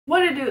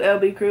What it do,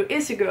 LB crew?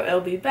 It's your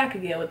girl LB back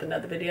again with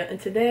another video, and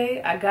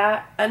today I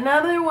got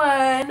another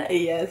one.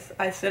 Yes,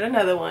 I said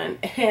another one,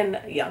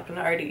 and y'all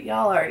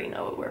already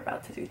know what we're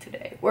about to do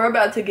today. We're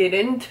about to get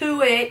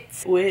into it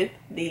with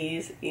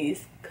these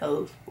East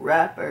Coast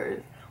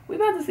rappers. We're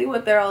about to see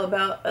what they're all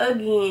about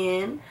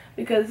again,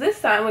 because this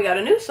time we got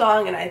a new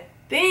song, and I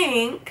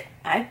think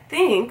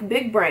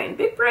Big Brain,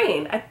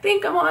 I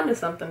think I'm onto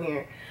something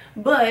here,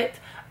 but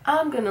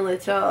I'm gonna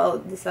let y'all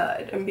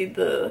decide and be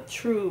the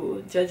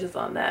true judges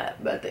on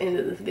that by the end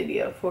of this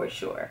video for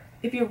sure.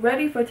 If you're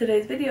ready for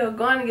today's video,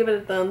 go on and give it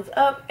a thumbs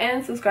up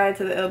and subscribe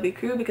to the LB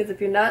crew, because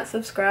if you're not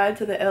subscribed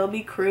to the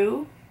LB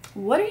crew,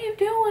 what are you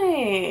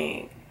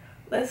doing?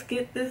 Let's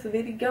get this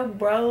video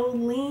rolling.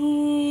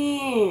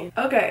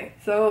 Okay,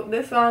 so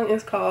this song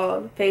is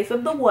called Face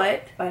of the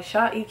What by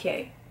Shaw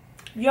EK.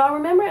 Y'all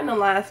remember in the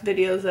last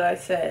videos that I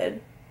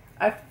said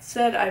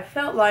I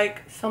felt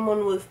like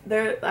someone was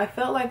there. I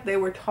felt like they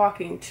were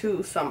talking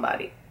to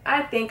somebody.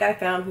 I think I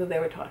found who they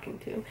were talking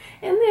to.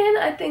 And then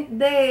I think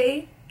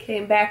they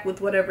came back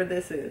with whatever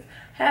this is.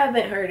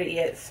 Haven't heard it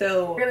yet.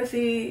 So we're going to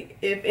see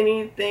if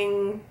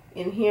anything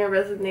in here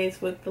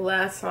resonates with the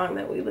last song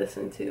that we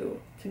listened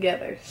to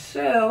together.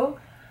 So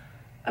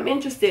I'm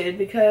interested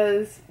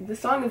because the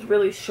song is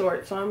really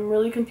short. So I'm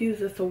really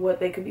confused as to what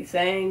they could be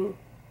saying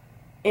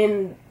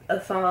in a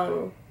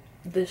song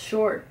this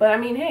short, but I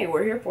mean, hey,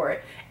 we're here for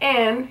it.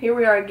 And here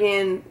we are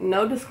again,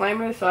 no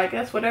disclaimer, so I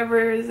guess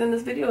whatever is in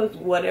this video is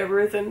whatever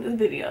is in this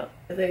video.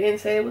 They didn't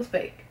say it was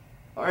fake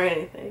or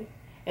anything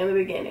in the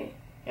beginning,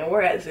 and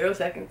we're at 0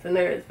 seconds and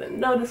there has been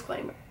no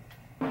disclaimer.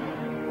 What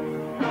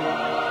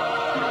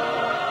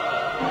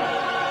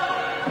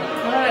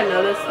I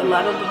noticed, a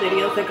lot of the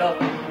videos they go,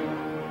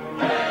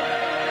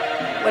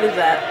 what is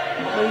that?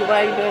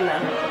 Why are you doing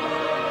that?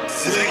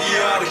 Take you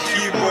out of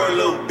keyboard,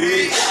 little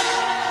bitch.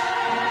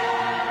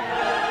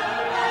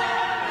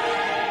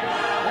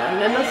 And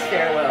then the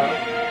stairwell.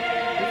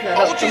 Is that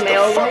up the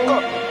mail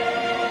room?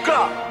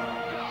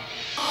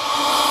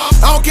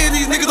 I don't care if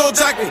these niggas don't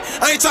jack me.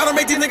 I ain't tryna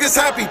make these niggas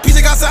happy.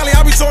 PJ got Sally,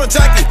 I be showing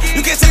Jackie.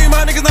 You can't tell me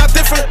my niggas not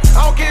different.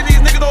 I don't care if these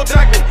niggas don't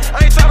jack me.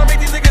 I ain't tryna make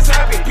these niggas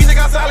happy. PJ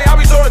got Sally, I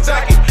be showing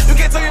Jackie. You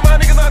can't tell me my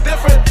niggas not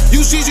different.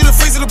 You see you the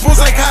face of the bulls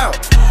like how?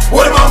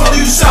 What if my mother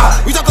you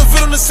shot? We thought to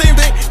fit on the same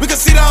day. We can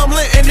see that I'm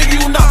lit and nigga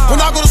you not. When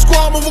I go to school,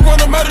 I'm going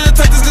to murder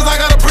detectives cause I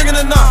gotta bring in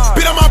a knot.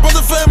 Beat on my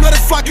brother for him, let it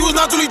flock. You was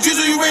not Julie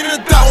Jesus, you ain't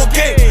in the dot,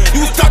 okay?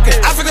 You was ducking.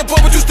 African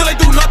poor, but you still ain't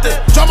do nothing.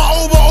 Drop my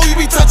old ball, you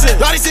be touching.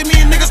 Lottie said me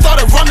and niggas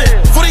started running.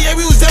 48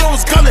 we was dead, I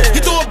was gunning.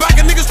 He threw it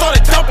back and niggas started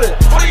dumping.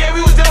 48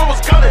 we was dead, I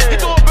was gunning. He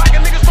threw it back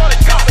and niggas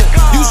started dumping.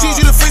 You see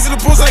you the face of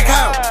the bulls like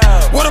how?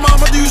 What am I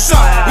mother you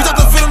shot? We thought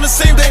to fit on the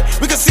same day.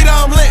 We can see that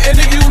I'm lit and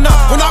nigga you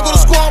not. When I go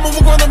to school, I'm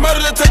going to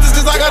murder detectives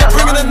cause I gotta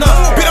bring in a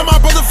knot. Beat on my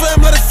brother for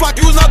him, let it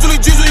flock. You was not Julie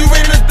Jesus, you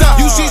ain't in the dot.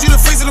 You see you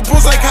the face of the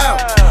bulls like how?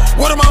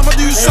 What am I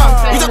mother you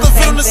shot? We thought to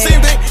fit on the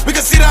same day. We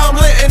can see that I'm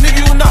lit and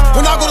nigga you not.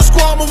 When I go to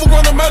school, I'm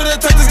going to murder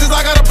detectives cause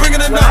I gotta bring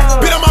in a knot.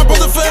 Beat on my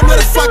brother for him,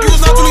 let it flock. You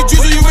was not Julie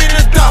Jesus, you ain't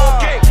in the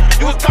dot.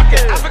 You was ducking.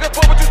 African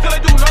poor, but you still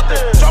ain't do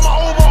nothing. Drop my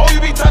old ball, you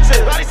be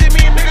touching. Lottie said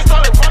me and niggas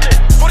started running.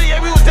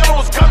 48 we was dead, I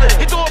was gunning.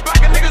 He threw it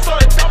back and niggas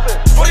started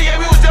dumping. 48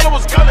 we was dead, I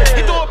was gunning.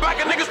 He threw it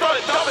back and niggas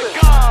started dumping.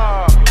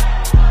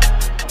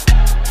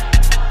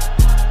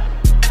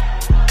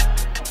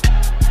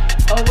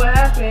 Oh, what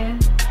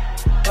happened?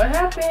 What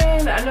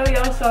happened? I know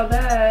y'all saw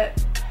that.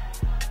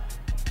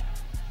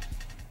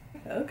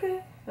 Okay.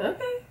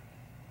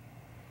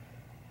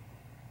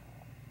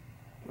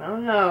 I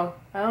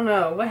don't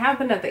know. What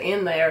happened at the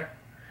end there?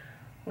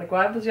 Like,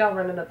 why was y'all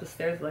running up the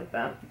stairs like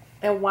that?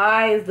 And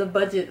why is the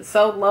budget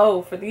so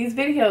low for these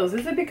videos?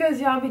 Is it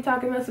because y'all be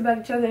talking mess about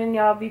each other and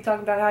y'all be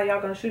talking about how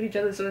y'all gonna shoot each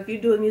other, so if you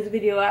do a music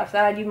video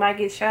outside, you might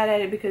get shot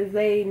at it because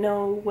they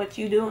know what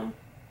you doing?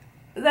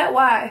 Is that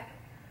why?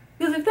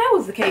 Because if that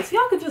was the case,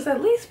 y'all could just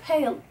at least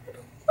pay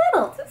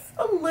just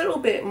a little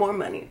bit more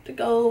money to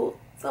go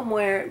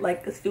somewhere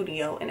like a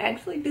studio and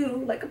actually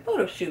do like a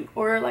photo shoot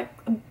or like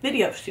a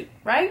video shoot,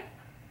 right?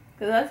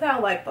 Because that's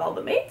how like all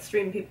the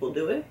mainstream people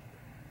do it.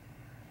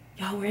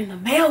 Y'all were in the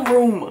mail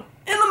room.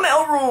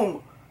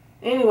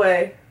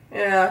 Anyway,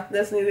 yeah,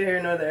 that's neither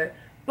here nor there.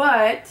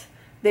 But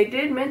they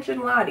did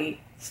mention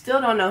Lottie.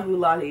 Still don't know who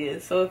Lottie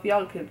is. So if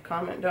y'all could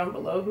comment down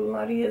below who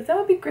Lottie is, that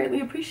would be greatly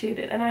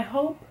appreciated. And I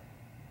hope,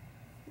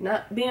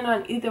 not being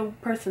on either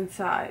person's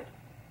side,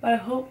 but I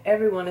hope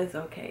everyone is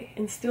okay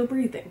and still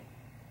breathing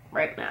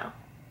right now.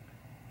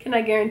 Can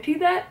I guarantee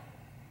that?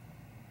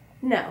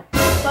 No.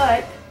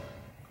 But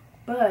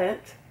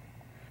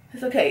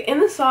it's okay. In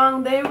the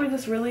song, they were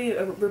just really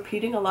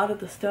repeating a lot of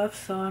the stuff,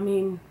 so I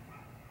mean,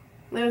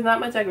 there's not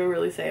much I can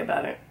really say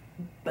about it.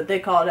 But they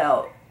called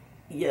out,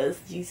 yes,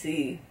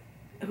 GC,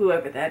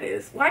 whoever that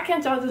is. Why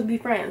can't y'all just be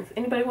friends?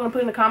 Anybody want to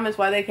put in the comments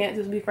why they can't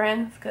just be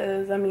friends?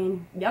 Because, I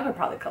mean, y'all could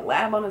probably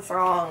collab on a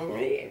song,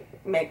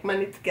 make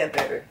money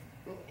together,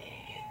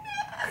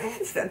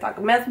 instead of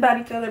talking mess about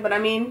each other. But I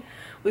mean,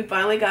 we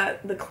finally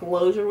got the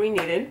closure we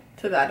needed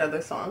to that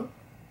other song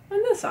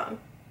and this song.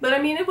 But I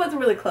mean, it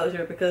wasn't really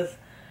closure because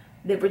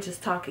they were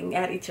just talking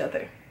at each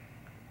other.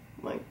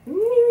 Like,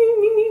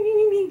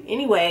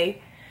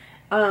 anyway,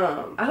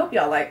 I hope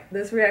y'all like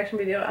this reaction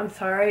video. I'm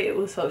sorry it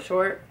was so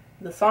short.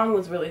 The song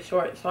was really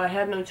short, so I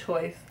had no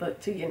choice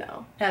but to, you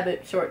know, have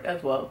it short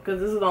as well. Because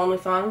this is the only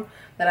song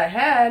that I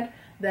had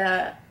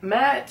that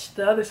matched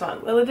the other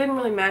song. Well, it didn't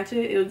really match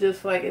it. It was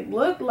just like, it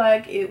looked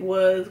like it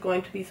was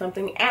going to be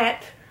something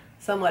at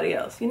somebody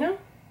else, you know?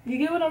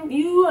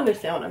 You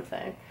understand what I'm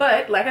saying.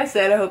 But like I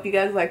said, I hope you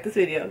guys like this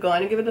video. Go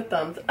on and give it a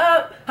thumbs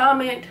up,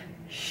 comment,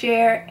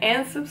 share,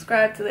 and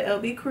subscribe to the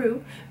LB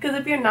crew. Because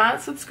if you're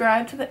not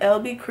subscribed to the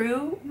LB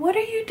crew, what are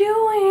you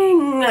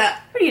doing?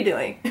 What are you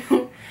doing?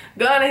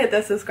 Go on and hit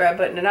that subscribe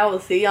button, and I will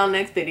see y'all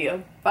next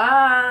video.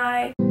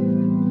 Bye.